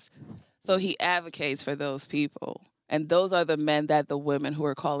workers. So he advocates for those people. And those are the men that the women who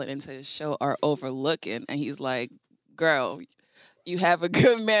are calling into his show are overlooking. And he's like, girl, you have a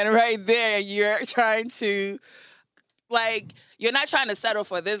good man right there. You're trying to, like, you're not trying to settle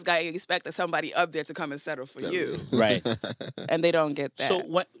for this guy. You expect somebody up there to come and settle for you. Right. And they don't get that. So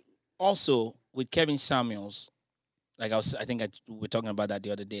what? Also with Kevin Samuels, like I think we were talking about that the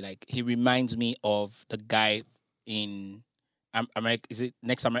other day. Like he reminds me of the guy in America. Is it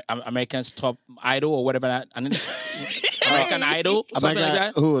next American's Top Idol or whatever that? American Idol, something like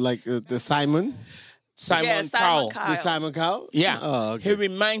that. Who, like the Simon? Simon Cowell. The Simon Cowell? Yeah. Oh, okay. He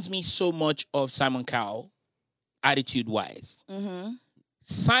reminds me so much of Simon Cowell, attitude-wise. Mm-hmm.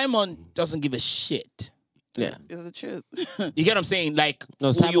 Simon doesn't give a shit. Yeah. It's the truth. You get what I'm saying? Like No,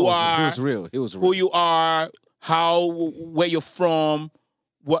 who Simon you was, are, he was real. He was real. who you are, where you're from,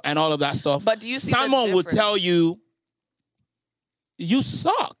 and all of that stuff. But do you see the Simon will difference? tell you, you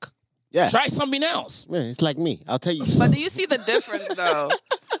suck. Yeah. Try something else. Yeah, it's like me. I'll tell you. But do you see the difference, though?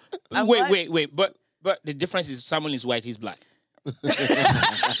 And what- Wait. But the difference is Simon is white, he's black.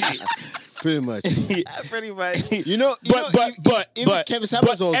 Pretty much. Pretty much. You know, even Kevin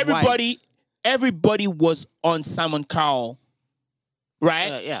Samuels was everybody was on Simon Cowell,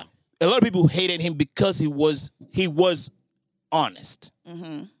 right? yeah. A lot of people hated him because he was honest.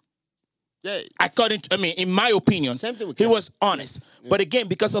 Mm-hmm. Yeah. In my opinion, Same thing with he Kevin. was honest. Yeah. But again,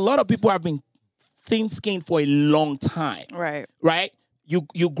 because a lot of people have been thin-skinned for a long time, Right. right?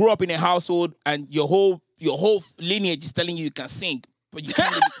 You grew up in a household and your whole lineage is telling you can sing, but you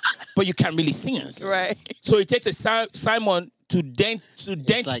can't really, but you can't really sing. Right. So it takes a Simon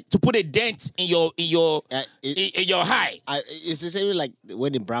to put a dent in your in your high. It's the same like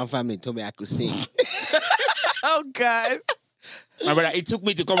when the Brown family told me I could sing. Oh God. My brother, it took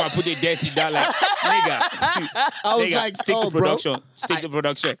me to come and put a dent in that, like, nigga. I was nigga, like, stick to bro, production. Stick to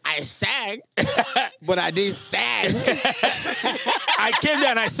production. I sang, but I didn't sing. I came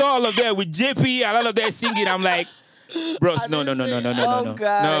there and I saw all of them with JP and all of them singing. I'm like, bros, no. Oh,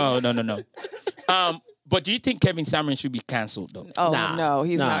 God. No. But do you think Kevin Cameron should be canceled though? Oh no,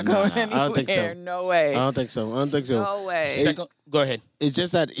 he's not going anywhere. I don't think so. No way. I don't think so. No way. Second, go ahead. It's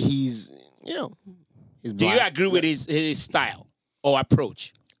just that he's, he's Do you black. agree with his style or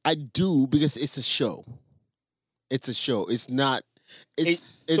approach? I do, because it's a show. It's a show. It's not.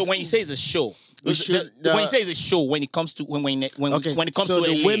 So when you say it's a show, when you say it's a show, when it comes to when it comes so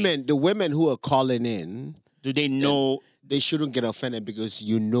to the women who are calling in, do they know? They shouldn't get offended because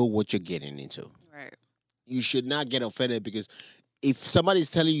you know what you're getting into. Right. You should not get offended because if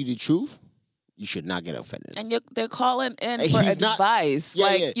somebody's telling you the truth, you should not get offended. And they're calling in And for he's not- advice. Yeah,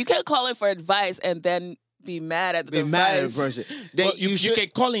 like yeah. you can't call in for advice and then be mad at the Be advice. mad at the person. Well, you can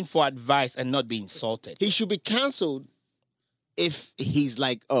call in for advice and not be insulted. He should be canceled if he's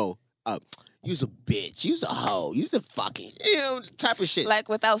like, you's a bitch, you's a hoe, you's a fucking, type of shit. Like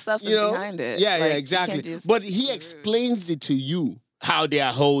without substance behind it. Yeah, Like, you exactly. can't just- But he explains it to you. How they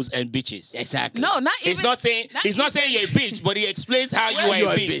are hoes and bitches. Exactly. No, not even. He's not saying you're a bitch, but he explains how you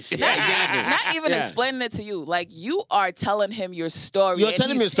are a bitch. Yeah, exactly. Not even explaining it to you. Like you are telling him your story. You're and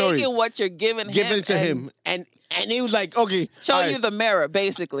telling him he's your story. taking what you're giving it to him. And he was like, okay. Showing all right. you the mirror,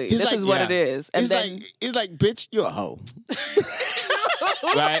 basically. He's This like, is what yeah. it is. And then he's like, bitch, you're a hoe.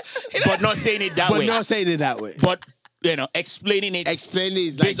 Right? But not saying it that But way. not saying it that way. But explaining it Explaining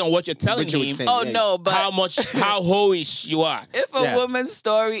it based on what you're telling what you're him. saying. oh Yeah. no, but How hoish you are. if a Yeah. woman's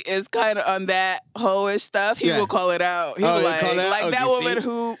story is kind of on that hoish stuff, he Yeah. will call it out. He Oh, will he'll like call it out? that Okay, woman see?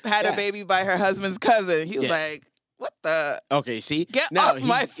 who had Yeah. a baby by her husband's cousin. He was Yeah. like, "What the? Okay, see? Get Now, off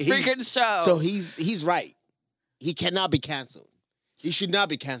my he's- freaking show!" So he's right. He cannot be canceled. He should not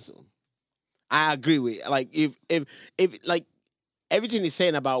be canceled. I agree with like if like everything he's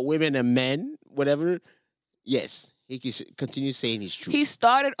saying about women and men, whatever, yes, he can continue saying his truth. He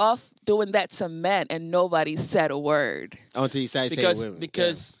started off doing that to men, and nobody said a word. Until he started saying women.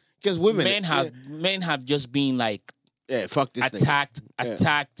 Because Because women men have just been like fuck this nigga.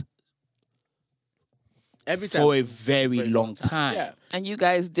 attacked Every time. for a very long time. Yeah. And you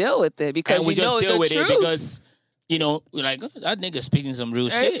guys deal with it because And we you just know deal the with truth. it because, we're like, that nigga speaking some real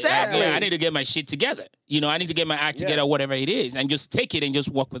shit. Exactly. I need to get my shit together. I need to get my act together, whatever it is, and just take it and just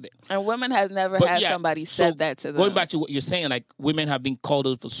work with it. And women has never But had yeah, somebody so said that to them. Going back to what you're saying, like women have been called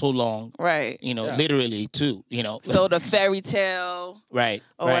out for so long, right. literally too, So the fairy tale right,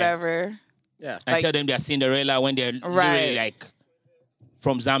 or right. whatever. Yeah. And like- tell them they're Cinderella when they're literally Right. like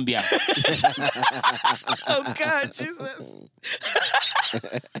from Zambia. Oh God, Jesus!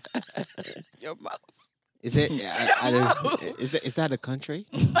 Your mouth. Is it? Is that a country?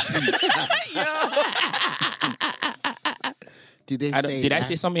 Did I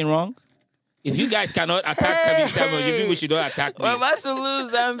say something wrong? If you guys cannot attack Kevin Samuel, you people should not attack me. We're about to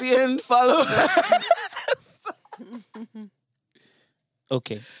lose Zambian followers.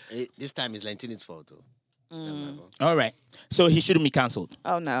 Okay. This time it's Lentini's fault, though. All right. So he shouldn't be canceled.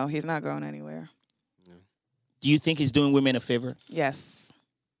 Oh no, he's not going anywhere. Do you think he's doing women a favor? Yes.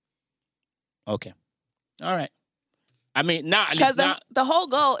 Okay. All right. I mean, Because the whole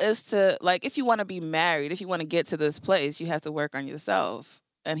goal is to, like, if you want to be married, if you want to get to this place, you have to work on yourself.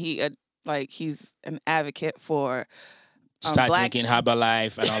 And he's an advocate for start black. drinking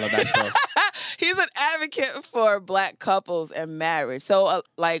Herbalife and all of that stuff. He's an advocate for black couples and marriage. So,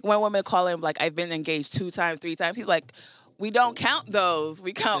 like, when women call him, like, I've been engaged 2 times, 3 times, he's like, we don't count those.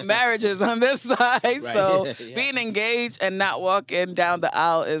 We count marriages on this side. Right. So Yeah. being engaged and not walking down the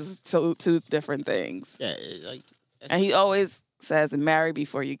aisle is two different things. Yeah, like And he always says, marry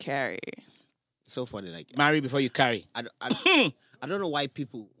before you carry. so funny. Like Marry before you carry. I don't know why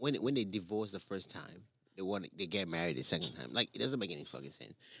people when they divorce the first time they get married the second time. Like it doesn't make any fucking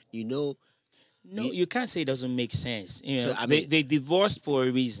sense. No, you can't say it doesn't make sense. So, I mean- they divorced for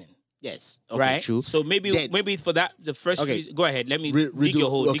a reason. Yes. Okay, Right? True. So maybe for that, the first reason, go ahead. Let me dig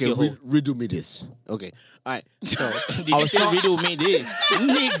your hole. Dig your hole. Riddle me this. Okay. All right. So Did you say riddle me this?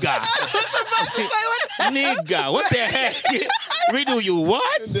 Nigga. Nigga, what the heck? Riddle you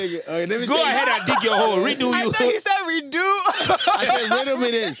what? Nigga, okay, let me Go tell you- ahead and dig your hole. Riddle I you. thought he said redo. I said riddle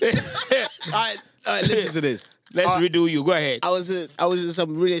me this. All right, listen to this. Let's riddle you. Go ahead. I was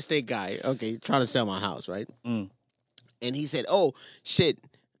some real estate guy, okay, trying to sell my house, right? Mm. And he said, "Oh shit,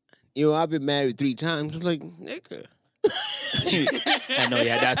 I've been married 3 times." I was like, "Nigga, I know,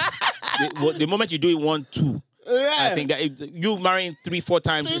 yeah, that's the moment you do it 1, 2. Yeah. I think that you marrying 3, 4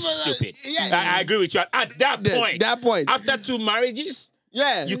 times is stupid. Yeah. I agree with you. At that point, after 2 marriages,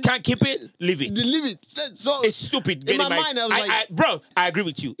 Yeah. you can't keep it, leave it. Leave it. So It's stupid. in my mind, I was like, bro, I agree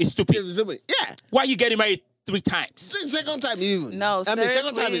with you. It's stupid. yeah. Why are you getting married 3 times? Second time even. No, I mean, seriously.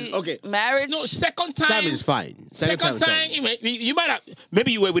 second time is okay. Marriage. No, second time. Time is fine. Second time, you might have.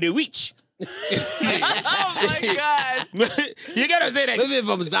 Maybe you were with a witch. Oh my God. You gotta say that. Maybe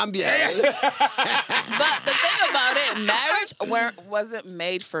from Zambia. But the thing about it, marriage wasn't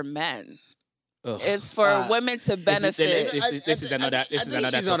made for men. Ugh. It's for women to benefit. This is another. This is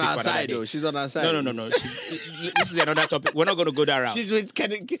another She's on topic our for another side day. though. She's on our side. No. This is another topic. We're not going to go that route. She's with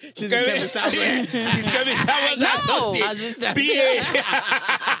Kevin. She's with Kevin Samuel. She's Kevin Samuel's No. associate. BA.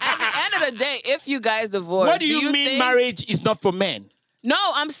 At the end of the day, if you guys divorce, What do you mean think, marriage is not for men? No,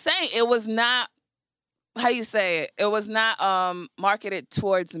 I'm saying it was not. How you say it? It was not marketed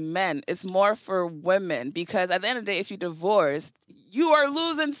towards men. It's more for women because at the end of the day, if you divorce, you are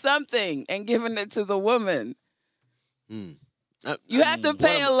losing something and giving it to the woman. You have to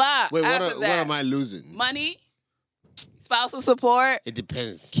pay a lot. Wait, after what that. am I losing? Money, spousal support, It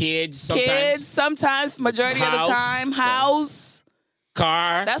depends. Kids, sometimes majority of the time, house.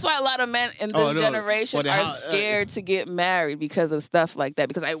 car. That's why a lot of men in this generation are house, scared to get married because of stuff like that.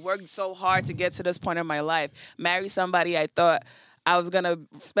 Because I worked so hard to get to this point in my life. Marry somebody I thought I was going to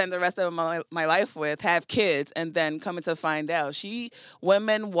spend the rest of my life with, have kids, and then coming to find out.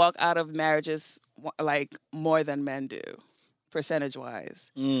 Women walk out of marriages like more than men do,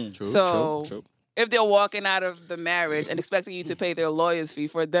 percentage-wise. True. If they're walking out of the marriage and expecting you to pay their lawyer's fee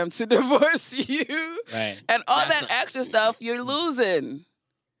for them to divorce you, Right. and all that extra stuff, you're losing.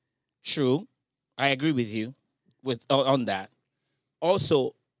 True. I agree with you on that.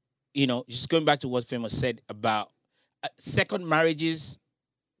 Also, just going back to what Famous said about second marriages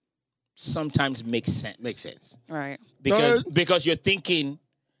sometimes make sense. Makes sense. Right. Because you're thinking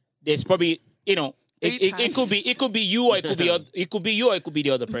there's probably, it could be you or it could be the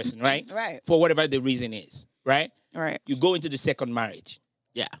other person, right? Right. For whatever the reason is, right? Right. You go into the second marriage.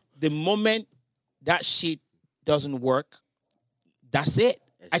 Yeah. The moment that shit doesn't work, that's it.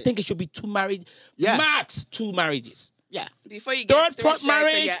 I think it should be 2 marriages. Yeah. Max 2 marriages. Yeah. Before you get Third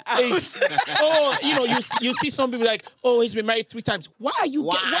marriage is, you see some people like, he's been married 3 times. Why are you?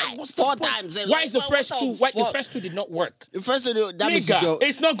 What's the 4 point? times? Why is the first two? Why the fuck? first 2 did not work? The first one, that means Nigga,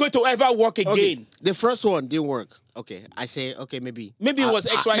 it's not going to ever work again. okay. The first one didn't work. Okay, I say maybe. Maybe it was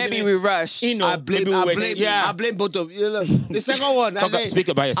X, Y, maybe we rushed. I blame both of you. The second one, Speak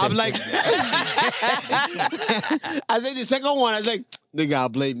about yourself. I'm like, I say the second one, I was like, nigga, I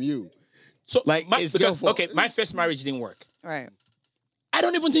blame you. So Like, it's your fault. my first marriage didn't work. Right. I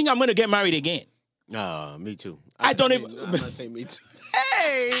don't even think I'm going to get married again. No, me too. I don't even. I'm not saying me too.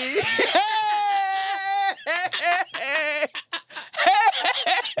 Hey.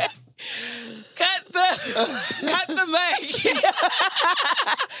 Cut the mic.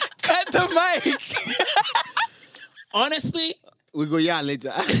 Cut the mic. Honestly, We go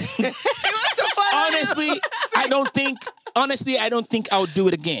later. honestly, I don't think I'll do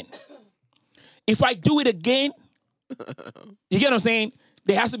it again. If I do it again, you get what I'm saying?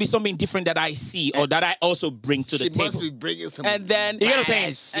 There has to be something different that I see or that I also bring to the table. She must be bringing something. And then You get what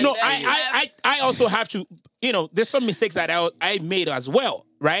I'm saying? No, I also have to, there's some mistakes that I made as well,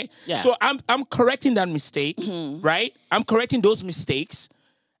 right? Yeah. So I'm correcting that mistake, right? I'm correcting those mistakes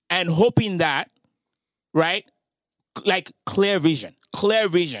and hoping that, right? Like clear vision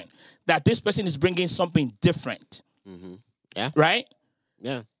that this person is bringing something different. Yeah. Right?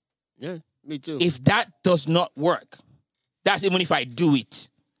 Yeah. Me too. If that does not work, that's even if I do it.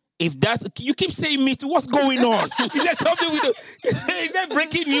 If that's, you keep saying me too. What's going on? Is there something we do? Is there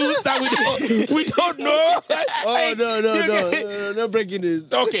breaking news that we don't know? No breaking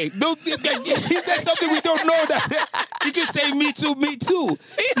news. Okay, is there something we don't know that you keep saying me too?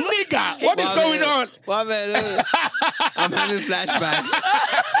 Nigga, what is going on? Well, man, I'm having flashbacks.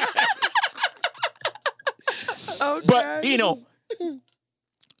 But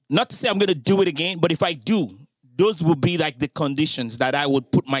not to say I'm gonna do it again, but if I do, those will be like the conditions that I would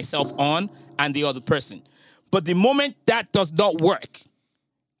put myself on and the other person. But the moment that does not work,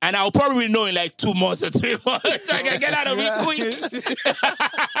 and I'll probably know in like 2 months or 3 months, so I can get out of it quick.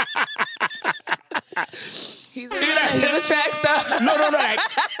 he's a track star. No. Like,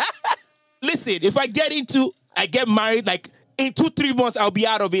 listen, if I get married, like in 2-3 months, I'll be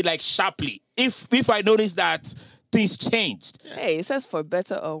out of it like sharply. If I notice that things changed. Hey, it says for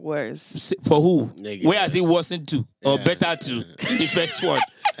better or worse. For who? Nigga. Whereas it wasn't to or better to the first one.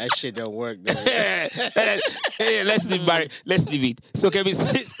 That shit don't work. Though. Hey, let's leave it. So Kevin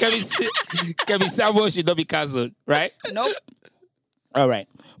Samuel should not be cancelled, right? Nope. All right.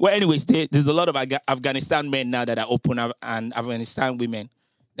 Well, anyways, there's a lot of Afghanistan men now that are open and Afghanistan women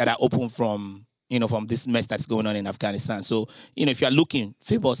that are open from this mess that's going on in Afghanistan. So, if you're looking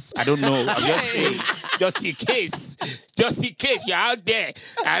famous, I don't know. I'm just saying, just in case you're out there,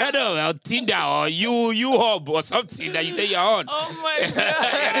 I don't know, on Tinder or you hub or something that you say you're on. Oh my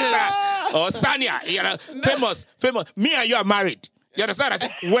God. Or Sanya, famous. Me and you are married. You understand? I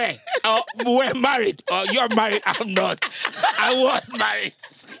said, where? We're married. Or you're married. I'm not. I was married.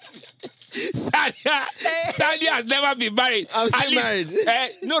 Sanya has never been married. I'm still married.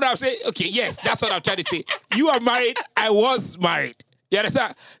 No, I'm saying, okay, yes, that's what I'm trying to say. You are married. I was married. You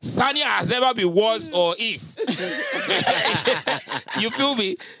understand? Sanya has never been was or is. You feel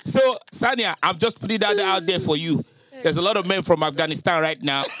me? So, Sanya, I'm just putting that out there for you. There's a lot of men from Afghanistan right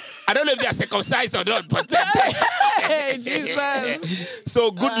now. I don't know if they're circumcised or not, but Hey, Jesus.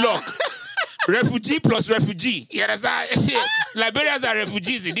 So good luck. Refugee plus refugee. You understand? Liberians are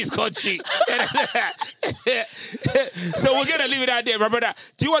refugees in this country. So we're gonna leave it out there, my brother.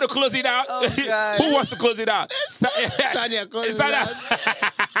 Do you want to close it out? Oh, God. Who wants to close it out? Sanya, close it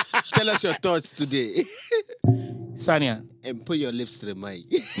out. Tell us your thoughts today. Sanya. And put your lips to the mic.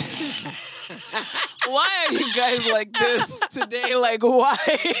 Why are you guys like this today? Like, why?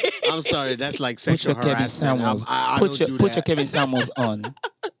 I'm sorry, that's like Put sexual your Kevin harassment. Samuels. I Put don't do your that. Kevin Samuels on.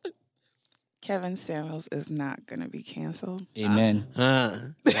 Kevin Samuels is not going to be canceled. Amen. Why?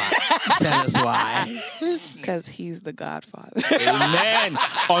 Tell us why. Because he's the Godfather. Amen.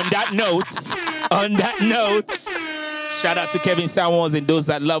 On that note, shout out to Kevin Samuels and those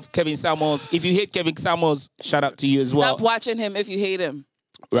that love Kevin Samuels. If you hate Kevin Samuels, shout out to you as well. Stop watching him if you hate him.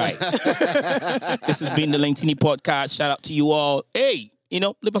 Right. This has been the Lentini Podcast. Shout out to you all. Hey,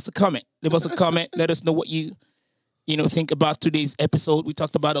 leave us a comment. Let us know what you think about today's episode. We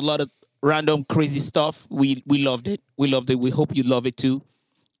talked about a lot of random crazy stuff. We loved it. We hope you love it too.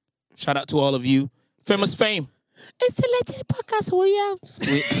 Shout out to all of you. Famous Fame. It's the Lentini Podcast. Who are you?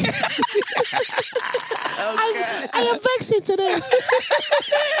 I am vexing today.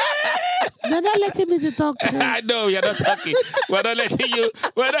 They're not letting me to talk today. I know you're not talking. We're not letting you.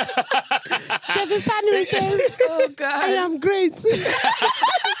 Kevin Samuel says, Oh, God. I am great.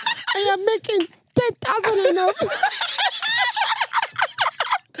 I am making 10,000 and up.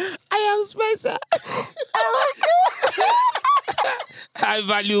 I am special. I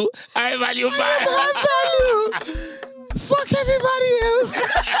value my value. Fuck everybody else.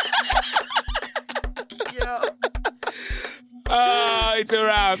 Yo. It's a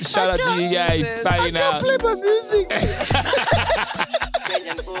wrap. Shout out to you guys. Signing out. I can't play my music.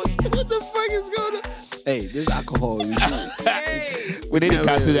 What the fuck is going on? Hey, this alcohol. We need to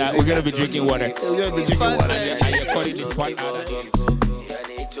cancel that. We're gonna be drinking water. We're gonna be drinking water. And you're calling this one out of here.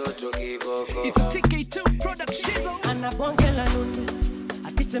 It's TK2 production. Anabongela nundu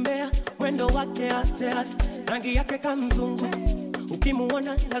akitembea mwendo wake aste aste, rangi yake kamzungu,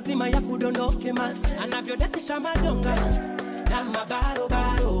 ukimuona lazima ya kudondoke mate, anavyodakisha madonga na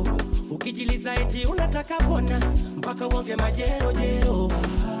mabarobaro, ukijiliza eti unataka pona mpaka uonge majero jero.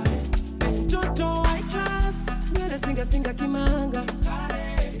 Mtoto high class, nywele singa kimanga,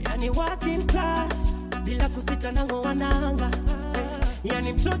 yani working class, bila kusita nango wananga.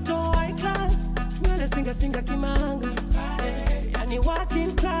 Yani mtoto high class, nywele singa kimanga, yani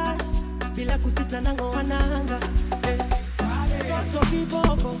working class, bila kusita nango wananga. Mtoto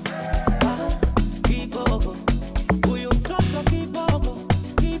kiboko, kiboko, huyu mtoto kiboko,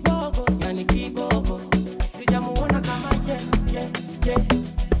 yani kiboko, sijamuona kama ye,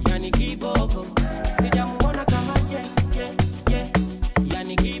 yani kiboko, sijamuona kama ye,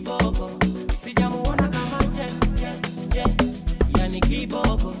 yani kiboko, sijamuona kama ye, yani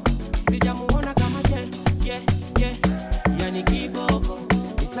kiboko, sijamuona kama ye, yani kiboko.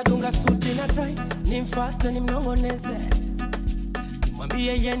 Nitadunga suti na tai, nimfuate nimnongoneze,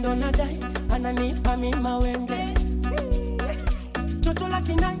 mwambie yendo nadai, ananipa mima wenge. Toto la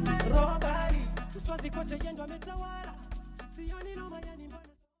kinai, robari, uswazi kote yendo ametawala, sioni noma ya